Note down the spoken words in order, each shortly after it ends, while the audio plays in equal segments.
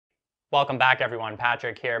Welcome back everyone,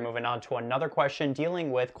 Patrick here, moving on to another question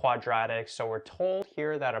dealing with quadratics. So we're told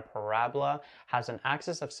here that a parabola has an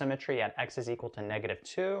axis of symmetry at x is equal to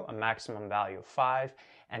 -2, a maximum value of 5,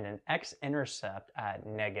 and an x-intercept at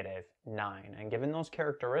 -9. And given those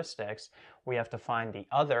characteristics, we have to find the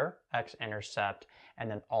other x-intercept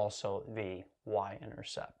and then also the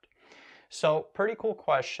y-intercept. So pretty cool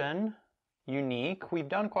question, unique. We've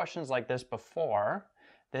done questions like this before.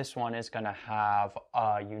 This one is going to have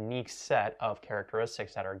a unique set of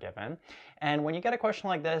characteristics that are given. And when you get a question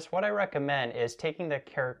like this, what I recommend is taking the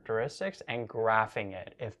characteristics and graphing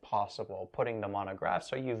it if possible, putting them on a graph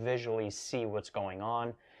so you visually see what's going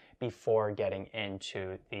on before getting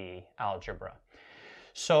into the algebra.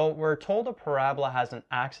 So we're told a parabola has an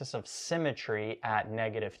axis of symmetry at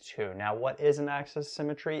 -2. Now what is an axis of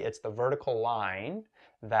symmetry? It's the vertical line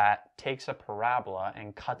that takes a parabola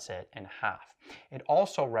and cuts it in half. It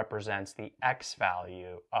also represents the x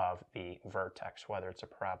value of the vertex, whether it's a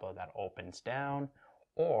parabola that opens down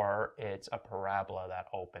or it's a parabola that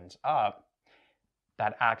opens up.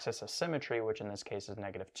 That axis of symmetry, which in this case is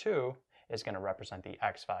 -2, is going to represent the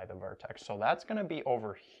x value of the vertex. So that's going to be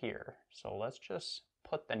over here. So let's just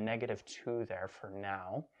put the -2 there for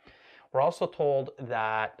now. We're also told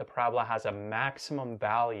that the parabola has a maximum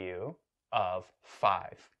value of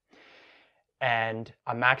 5. And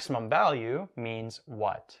a maximum value means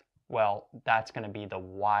what? Well, that's going to be the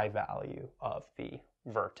y value of the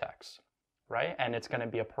vertex, right? And it's going to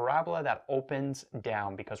be a parabola that opens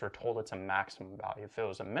down because we're told it's a maximum value. If it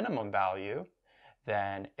was a minimum value,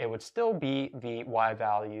 then it would still be the y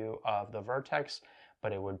value of the vertex,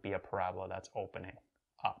 but it would be a parabola that's opening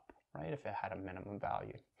up, right? If it had a minimum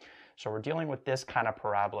value. So we're dealing with this kind of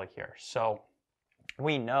parabola here. So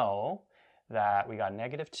we know that we got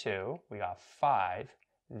 -2, we got 5.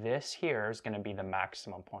 This here is going to be the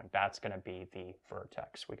maximum point. That's going to be the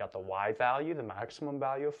vertex. We got the y value, the maximum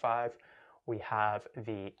value of 5. We have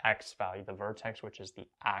the x value, the vertex, which is the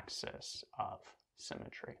axis of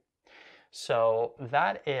symmetry. So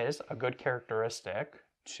that is a good characteristic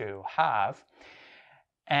to have.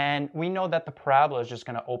 And we know that the parabola is just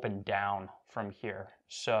going to open down from here.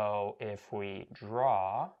 So if we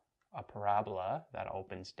draw a parabola that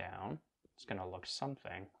opens down, it's going to look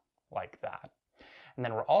something like that. And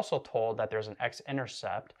then we're also told that there's an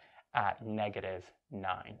x-intercept at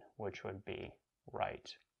 -9, which would be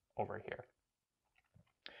right over here.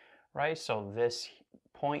 Right? So this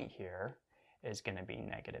point here is going to be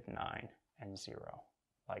 -9 and 0,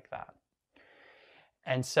 like that.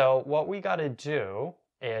 And so what we got to do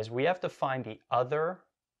is we have to find the other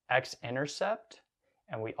x-intercept,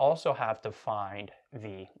 and we also have to find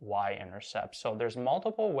the y-intercept. So there's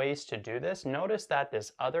multiple ways to do this. Notice that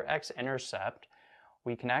this other x-intercept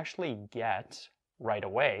we can actually get right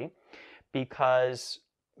away because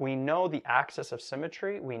we know the axis of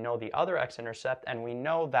symmetry, we know the other x-intercept, and we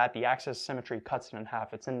know that the axis of symmetry cuts it in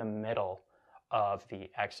half. It's in the middle of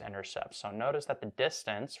the x-intercept. So notice that the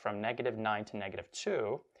distance from -9 to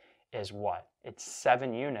 -2 is what? It's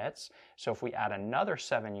 7 units. So if we add another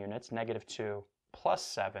 7 units, -2 plus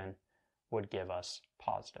 7 would give us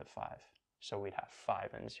 +5. So we'd have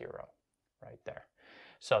 5 and 0 right there.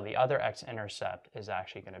 So the other x-intercept is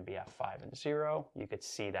actually going to be at 5 and 0. You could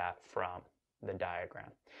see that from the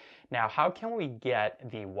diagram. Now, how can we get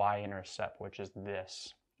the y-intercept, which is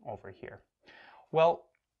this over here? Well,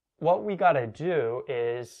 what we got to do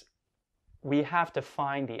is we have to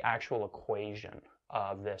find the actual equation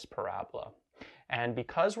of this parabola. And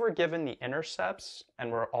because we're given the intercepts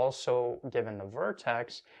and we're also given the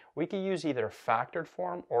vertex, we can use either factored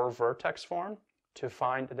form or vertex form to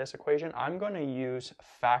find this equation. I'm going to use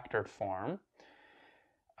factored form.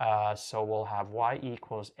 So we'll have y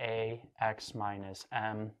equals a x minus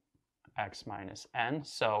m x minus n.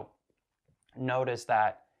 So notice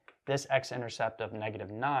that this x-intercept of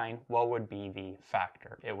 -9, what would be the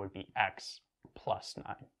factor? It would be x plus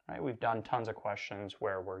 9. Right? We've done tons of questions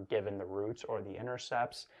where we're given the roots or the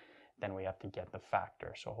intercepts, then we have to get the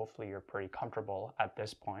factor. So hopefully you're pretty comfortable at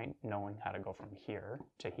this point knowing how to go from here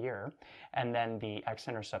to here. And then the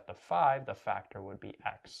x-intercept of 5, the factor would be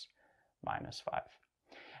x minus 5.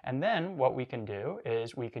 And then what we can do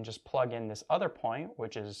is we can just plug in this other point,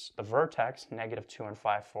 which is the vertex, -2 and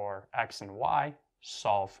 5 for x and y,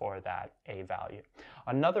 solve for that a value.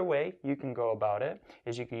 Another way you can go about it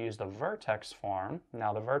is you can use the vertex form.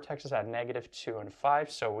 Now the vertex is at -2 and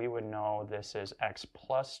 5, so we would know this is x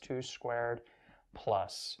plus 2 squared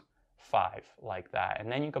plus 5, like that.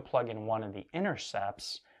 And then you could plug in one of the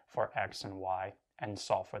intercepts for x and y and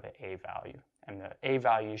solve for the a value. And the a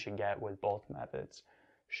value you should get with both methods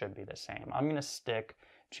should be the same. I'm going to stick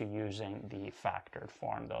to using the factored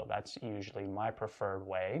form, though. That's usually my preferred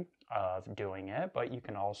way of doing it, but you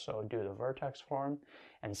can also do the vertex form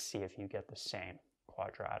and see if you get the same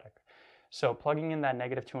quadratic. So plugging in that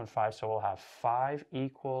 -2 and 5, so we'll have 5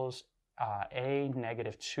 equals a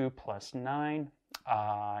 -2 plus 9,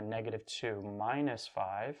 -2 minus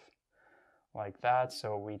 5, like that.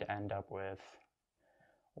 So we'd end up with,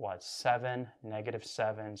 what, 7,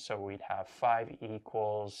 -7. So we'd have 5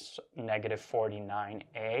 equals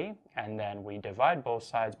 -49a, and then we divide both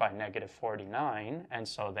sides by -49, and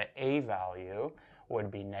so the a value would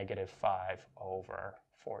be -5 over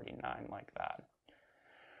 49, like that.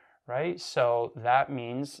 Right? So that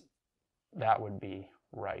means that would be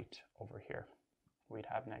right over here. We'd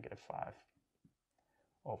have -5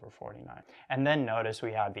 over 49. And then notice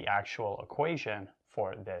we have the actual equation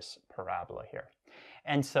for this parabola here.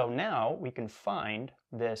 And so now we can find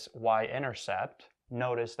this y-intercept.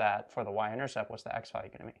 Notice that for the y-intercept, what's the x value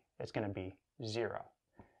going to be? It's going to be 0.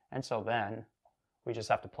 And so then we just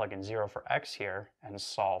have to plug in 0 for x here and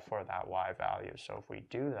solve for that y value. So if we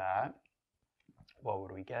do that, what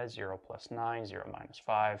would we get? 0 plus 9, 0 minus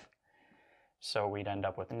 5. So we'd end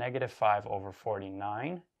up with -5 over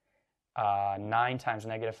 49. 9 times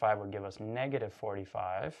 -5 would give us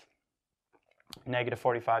 -45.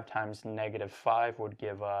 -45 times -5 would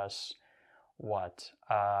give us, what,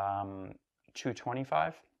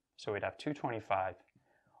 225? So we'd have 225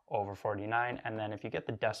 over 49. And then if you get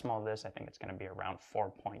the decimal of this, I think it's going to be around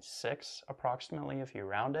 4.6 approximately if you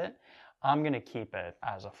round it. I'm going to keep it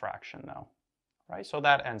as a fraction, though. Right? So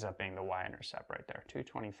that ends up being the y-intercept right there,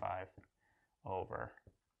 225 over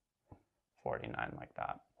 49, like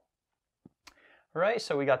that. Right,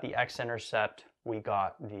 so we got the x-intercept, we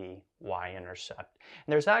got the y-intercept.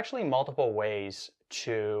 There's actually multiple ways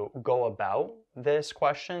to go about this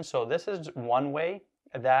question. So this is one way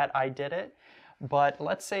that I did it, but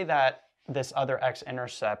let's say that this other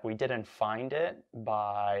x-intercept, we didn't find it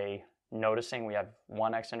by noticing we have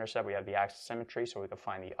one x-intercept, we have the axis symmetry, so we could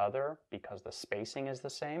find the other because the spacing is the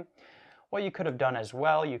same. What you could have done as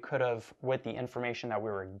well, you could have, with the information that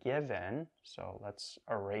we were given, so let's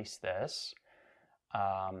erase this.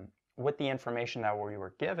 With the information that we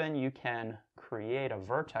were given, you can create a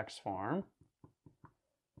vertex form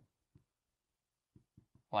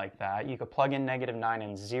like that. You could plug in -9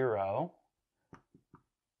 and 0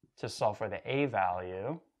 to solve for the a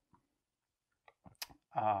value.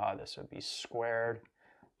 This would be squared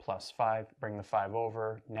plus 5, bring the 5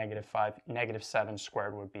 over, -5, -7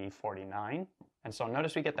 squared would be 49. And so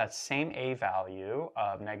notice we get that same a value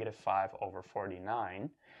of -5 over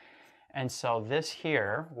 49. And so this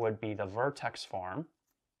here would be the vertex form.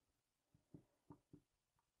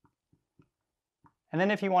 And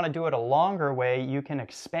then if you want to do it a longer way, you can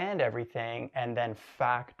expand everything and then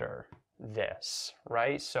factor this,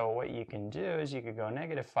 right? So what you can do is you could go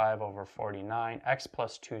 -5 over 49. X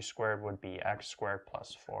plus 2 squared would be x squared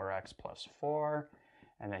plus 4x plus 4.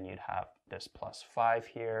 And then you'd have this plus 5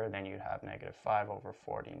 here. Then you'd have -5 over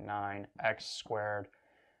 49 x squared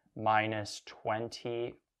minus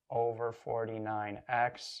 20 over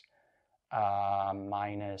 49x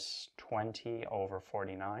minus 20 over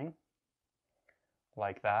 49,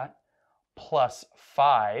 like that, plus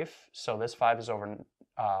 5. So this 5 is over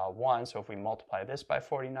 1, so if we multiply this by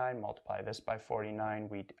 49, multiply this by 49,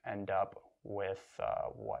 we'd end up with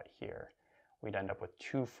what here? We'd end up with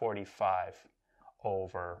 245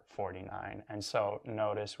 over 49. And so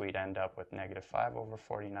notice we'd end up with -5 over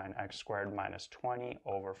 49x squared minus 20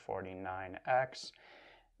 over 49x.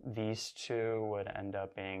 These two would end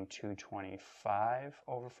up being 225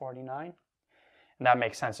 over 49. And that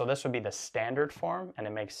makes sense. So this would be the standard form, and it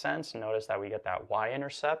makes sense. Notice that we get that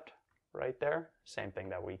y-intercept right there. Same thing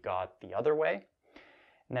that we got the other way.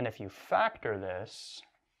 And then if you factor this,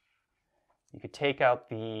 you could take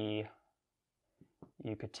out a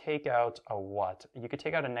what? You could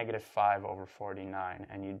take out a -5 over 49,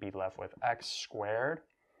 and you'd be left with x squared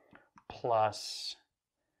plus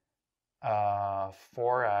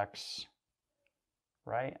 4x,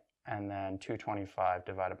 right? And then 225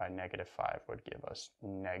 divided by -5 would give us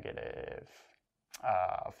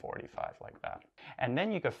 -45, like that. And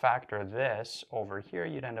then you could factor this over here.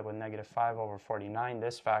 You'd end up with -5 over 49.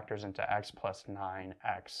 This factors into x plus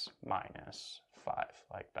 9x minus 5,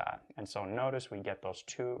 like that. And so notice we get those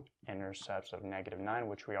two intercepts of -9,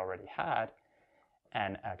 which we already had,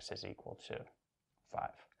 and x is equal to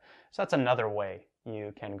 5. So that's another way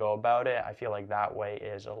you can go about it. I feel like that way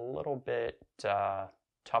is a little bit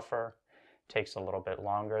tougher, takes a little bit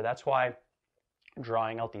longer. That's why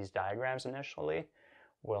drawing out these diagrams initially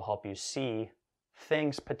will help you see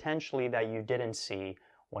things potentially that you didn't see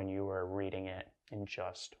when you were reading it in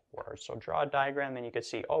just words. So draw a diagram and you can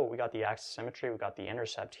see, oh, we got the axis symmetry, we got the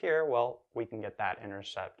intercept here. Well, we can get that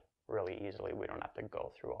intercept really easily. We don't have to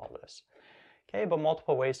go through all this. Okay, but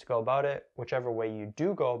multiple ways to go about it. Whichever way you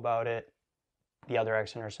do go about it, the other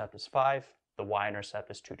x-intercept is 5, the y-intercept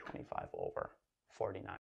is 225/49.